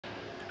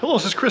Hello,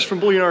 this is Chris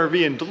from Bullion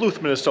RV in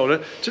Duluth,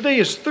 Minnesota. Today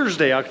is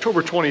Thursday,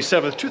 October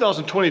 27th,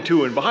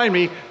 2022, and behind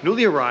me,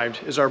 newly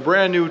arrived, is our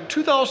brand new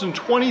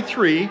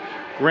 2023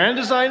 Grand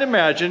Design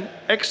Imagine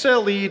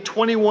XLE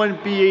 21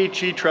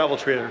 BHE travel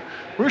trailer.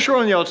 We're gonna show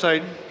on the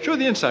outside, show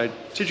the inside,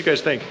 see what you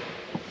guys think.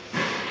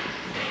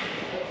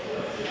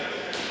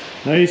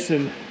 Nice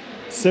and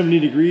 70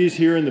 degrees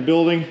here in the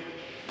building.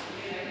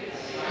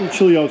 A little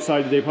chilly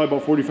outside today, probably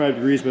about 45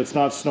 degrees, but it's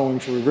not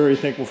snowing, so we're very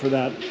thankful for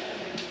that.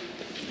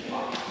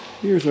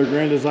 Here's our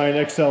Grand Design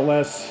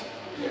XLS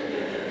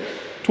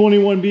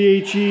 21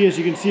 BHE. As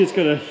you can see, it's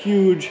got a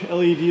huge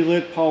LED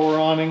lit power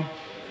awning.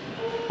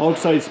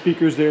 Outside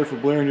speakers there for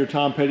blaring your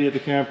Tom Petty at the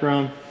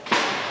campground.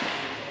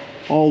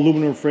 All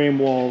aluminum frame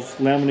walls,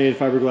 laminated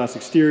fiberglass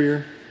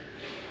exterior.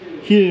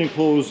 Heated and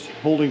enclosed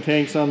holding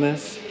tanks on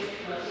this.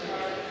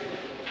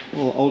 A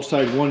little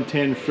outside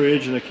 110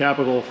 fridge and a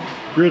capital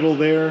griddle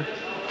there.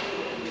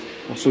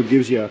 Also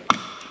gives you a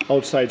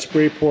outside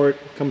spray port.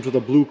 Comes with a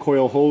blue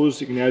coil hose.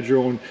 You can add your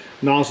own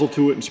nozzle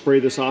to it and spray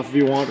this off if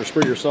you want, or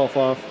spray yourself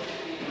off.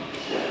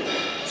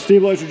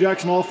 Stabilizer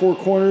jacks in all four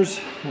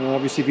corners.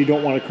 Obviously, if you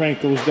don't want to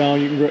crank those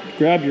down, you can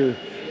grab your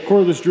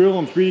cordless drill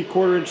and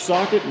 3/4 inch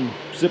socket and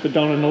zip it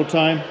down in no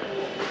time.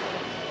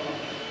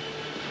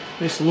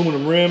 Nice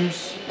aluminum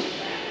rims.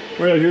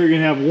 Right out here, you're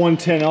going to have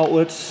 110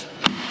 outlets.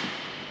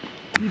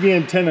 TV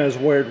antenna is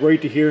wired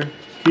right to here.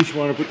 In case you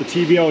want to put the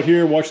TV out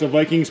here, watch the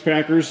Vikings,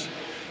 Packers,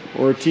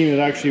 or a team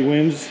that actually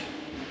wins.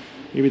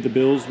 Maybe the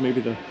Bills, maybe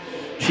the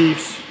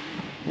Chiefs,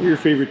 or your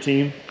favorite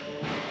team.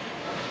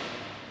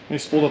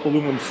 Nice fold up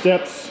aluminum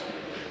steps.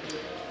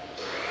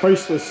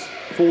 Priceless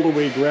fold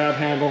away grab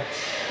handle.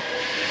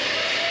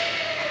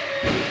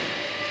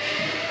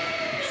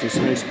 This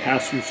nice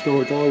pass-through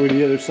storage all the way to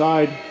the other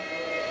side.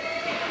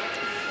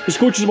 This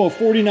coach is about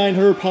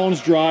 4,900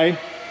 pounds dry.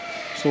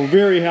 So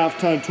very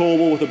half-ton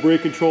towable with a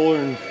brake controller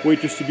and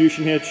weight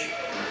distribution hitch.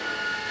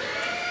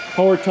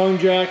 Power tongue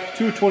jack,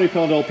 two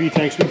 20-pound LP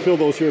tanks. We can fill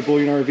those here at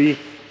Bullion RV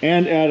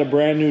and add a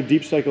brand new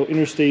Deep Cycle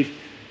Interstate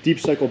Deep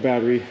Cycle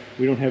battery.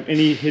 We don't have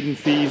any hidden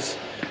fees.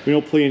 We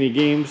don't play any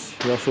games.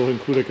 We also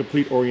include a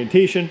complete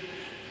orientation.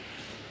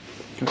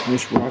 Got a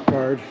nice rock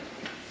guard.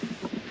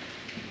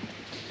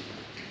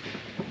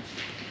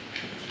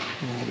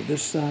 Over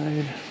this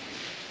side.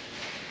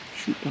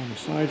 Shoot down the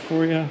side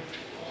for you.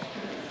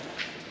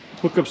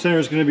 Hookup center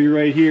is going to be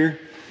right here.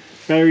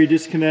 Battery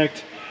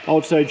disconnect,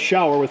 outside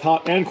shower with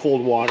hot and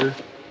cold water.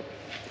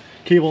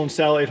 Cable and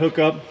satellite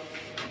hookup.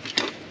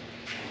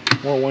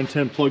 More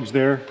 110 plugs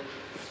there.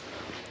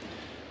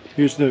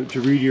 Here's to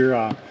read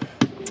your,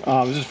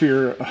 this is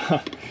for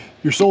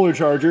your solar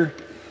charger,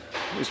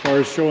 as far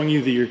as showing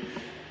you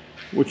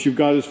what you've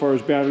got as far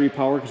as battery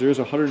power, because there's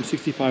a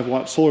 165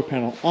 watt solar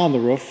panel on the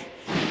roof.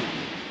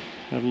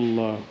 Had a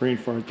little brain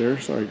fart there,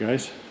 sorry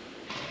guys.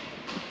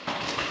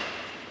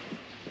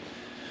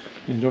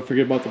 And don't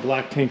forget about the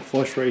black tank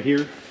flush right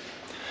here.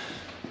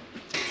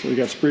 So we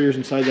got sprayers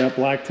inside that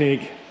black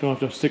tank. Don't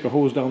have to stick a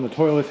hose down the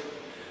toilet.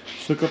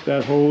 Just hook up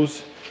that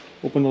hose,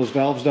 open those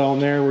valves down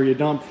there where you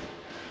dump.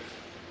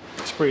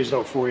 It sprays it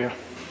out for you.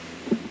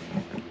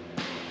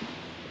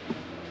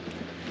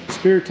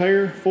 Spare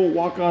tire, full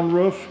walk-on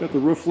roof. Got the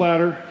roof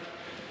ladder.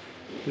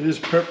 It is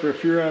prepped for a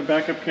Furon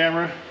backup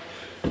camera.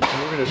 And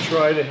we're going to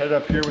try to head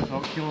up here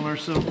without killing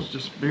ourselves.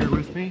 Just bear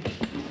with me.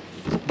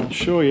 I'll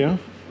show you.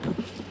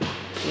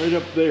 Right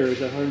up there is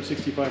that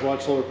 165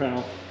 watt solar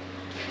panel.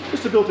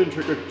 Just a built-in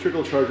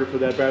trickle charger for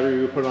that battery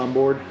we put on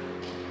board.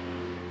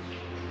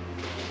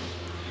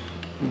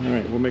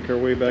 Alright, we'll make our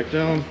way back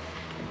down.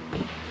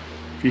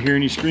 If you hear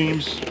any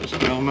screams, just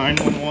dial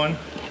 911.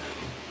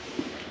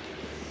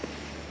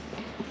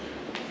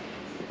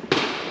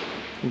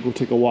 We'll go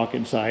take a walk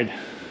inside.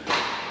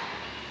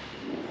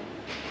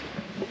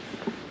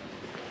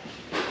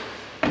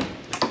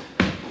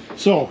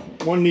 So,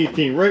 one neat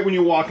thing, right when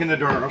you walk in the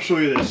door, I'll show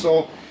you this.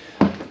 So,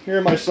 here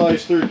are my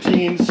size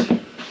 13s.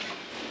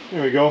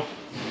 There we go.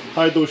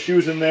 Hide those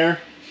shoes in there.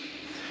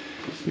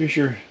 Here's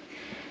your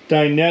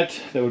dinette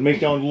that would make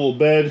down a little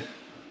bed.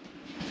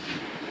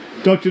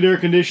 Ducted air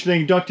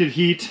conditioning, ducted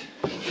heat.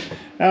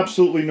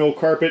 Absolutely no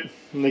carpet.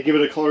 And they give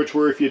it a color to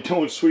where if you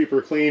don't sweep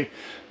or clean,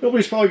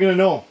 nobody's probably going to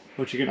know.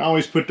 But you can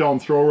always put down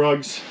throw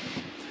rugs.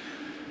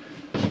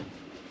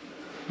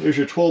 There's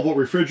your 12-volt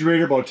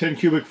refrigerator, about 10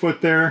 cubic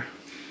foot there.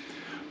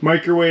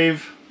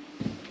 Microwave.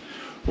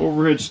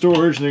 Overhead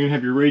storage, and they're going to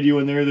have your radio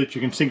in there that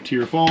you can sync to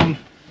your phone.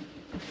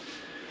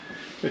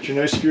 Got your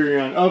nice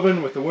Furrion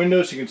oven with the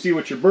window so you can see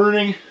what you're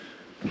burning.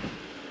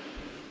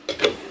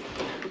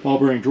 Ball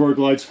bearing drawer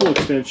glides, full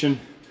extension.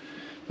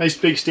 Nice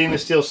big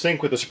stainless steel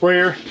sink with a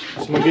sprayer.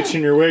 Someone gets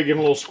in your way, give them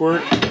a little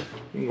squirt, you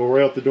can go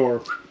right out the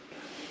door.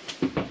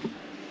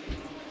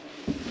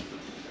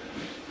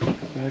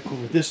 Back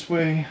over this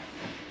way.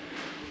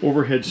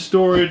 Overhead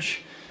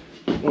storage.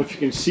 I don't know if you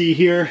can see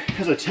here, it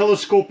has a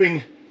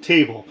telescoping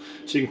table.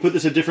 So you can put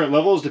this at different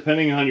levels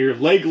depending on your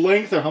leg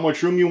length or how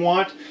much room you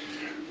want.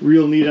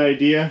 Real neat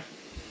idea.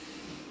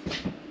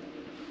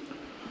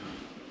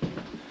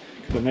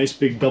 Got a nice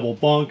big double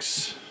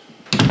bunks.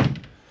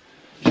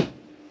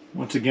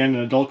 Once again,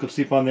 an adult could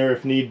sleep on there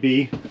if need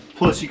be.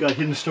 Plus you got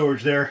hidden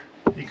storage there.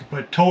 You can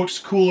put totes,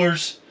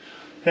 coolers,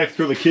 heck,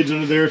 throw the kids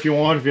under there if you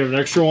want, if you have an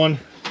extra one.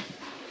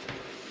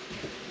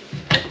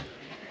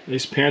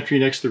 Nice pantry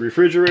next to the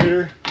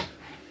refrigerator.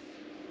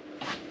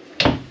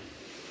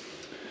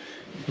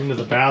 Into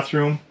the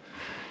bathroom.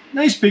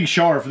 Nice big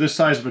shower for this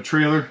size of a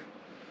trailer.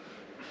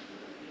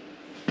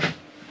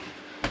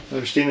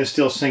 Another stainless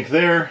steel sink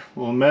there. A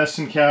little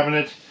medicine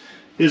cabinet.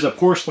 Is a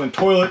porcelain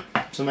toilet.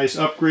 It's a nice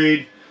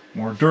upgrade.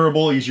 More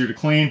durable, easier to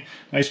clean.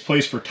 Nice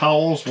place for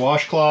towels,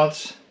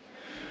 washcloths.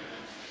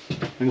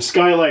 And the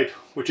skylight,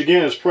 which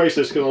again is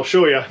priceless because I'll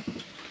show you.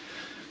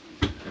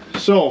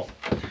 So,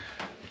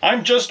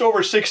 I'm just over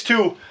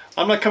 6'2".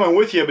 I'm not coming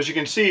with you, but as you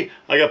can see,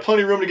 I got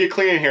plenty of room to get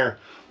clean in here.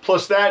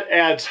 Plus that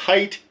adds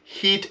height,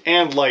 heat,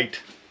 and light.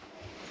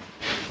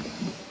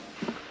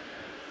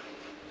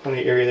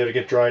 Plenty of area there to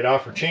get dried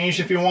off or changed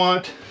if you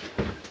want.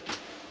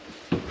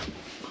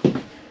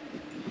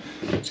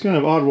 It's kind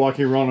of odd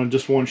walking around on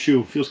just one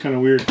shoe. Feels kind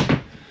of weird.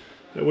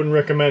 I wouldn't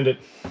recommend it.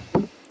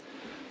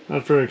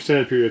 Not for an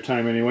extended period of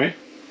time anyway.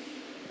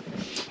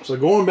 So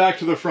going back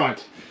to the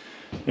front.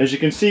 As you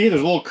can see,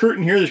 there's a little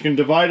curtain here that you can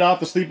divide off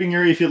the sleeping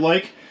area if you'd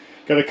like.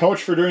 Got a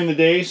couch for during the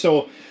day.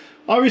 So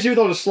obviously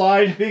without a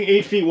slide, being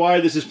 8 feet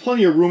wide, this is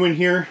plenty of room in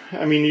here.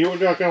 I mean, you're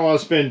not going to want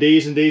to spend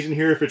days and days in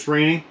here if it's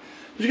raining.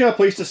 But you got a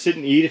place to sit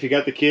and eat if you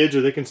got the kids,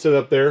 or they can sit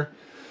up there.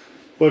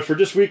 But for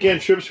just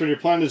weekend trips when you're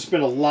planning to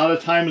spend a lot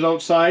of times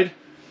outside,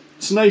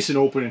 it's nice and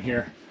open in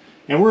here.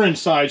 And we're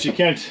inside, so you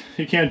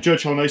can't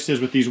judge how nice it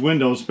is with these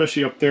windows,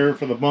 especially up there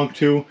for the bunk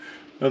too.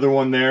 Another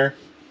one there.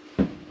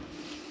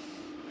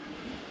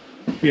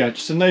 Yeah,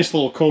 just a nice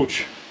little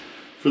coach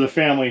for the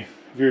family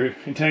if you're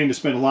intending to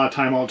spend a lot of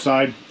time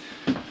outside.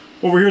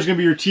 Over here is going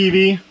to be your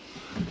TV.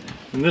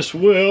 And this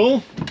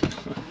will,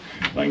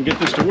 if I can get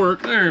this to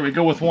work, there we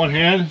go with one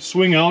hand,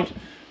 swing out,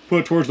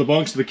 put it towards the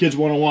bunk so the kids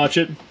want to watch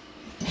it.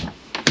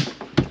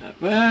 That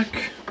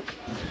back.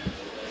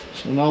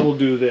 So now we'll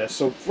do this.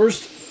 So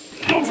first,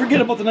 don't forget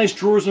about the nice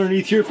drawers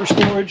underneath here for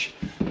storage.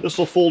 This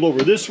will fold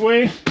over this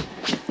way.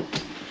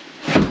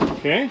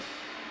 Okay.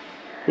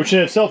 Which in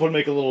itself would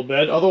make a little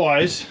bed.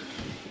 Otherwise,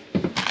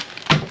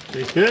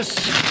 take this.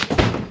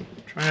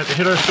 Try not to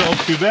hit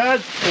ourselves too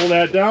bad. Pull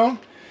that down.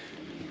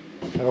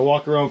 Got a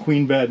walk around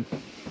queen bed.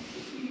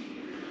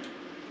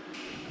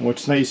 And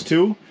what's nice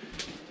too,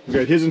 we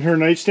got his and her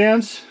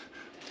nightstands,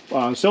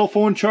 cell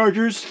phone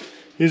chargers,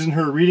 his and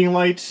her reading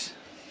lights.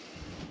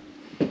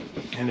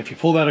 And if you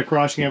pull that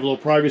across, you can have a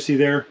little privacy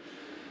there.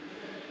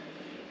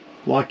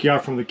 Block you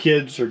out from the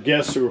kids or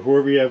guests or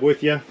whoever you have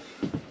with you.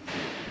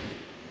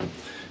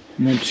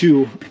 And then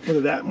two, look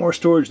at that, more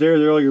storage there.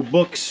 There are all your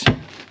books. And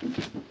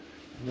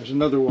there's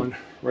another one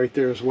right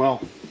there as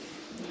well.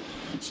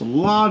 It's a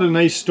lot of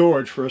nice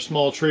storage for a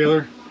small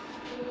trailer.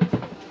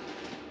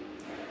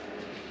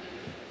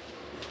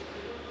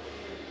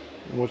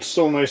 And what's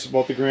so nice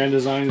about the Grand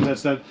Design is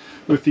that's that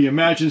with the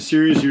Imagine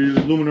series, your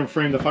aluminum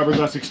frame, the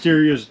fiberglass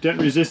exterior is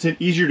dent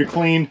resistant, easier to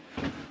clean,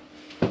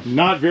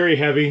 not very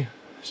heavy.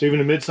 So even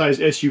a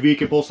mid-sized SUV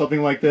can pull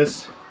something like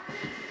this.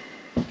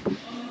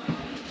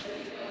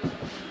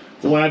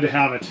 Glad to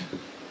have it.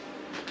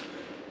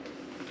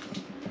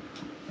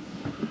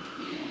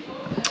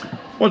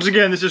 Once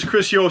again, this is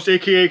Chris Yost,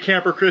 aka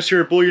Camper Chris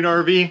here at Bullion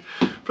RV.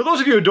 For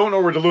those of you who don't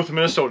know where Duluth,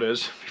 Minnesota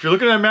is, if you're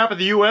looking at a map of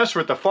the US,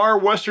 we're at the far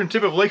western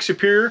tip of Lake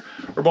Superior,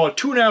 or about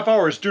 2.5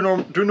 hours due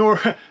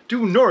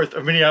north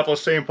of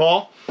Minneapolis, St.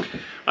 Paul.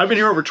 I've been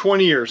here over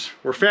 20 years.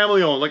 We're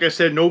family owned. Like I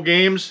said, no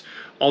games.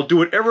 I'll do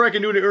whatever I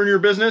can do to earn your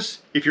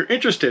business. If you're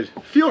interested,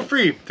 feel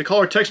free to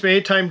call or text me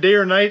anytime, day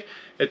or night,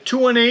 at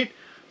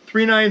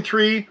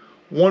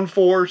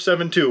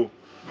 218-393-1472.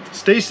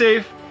 Stay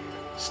safe,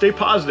 stay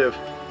positive,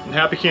 and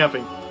happy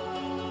camping.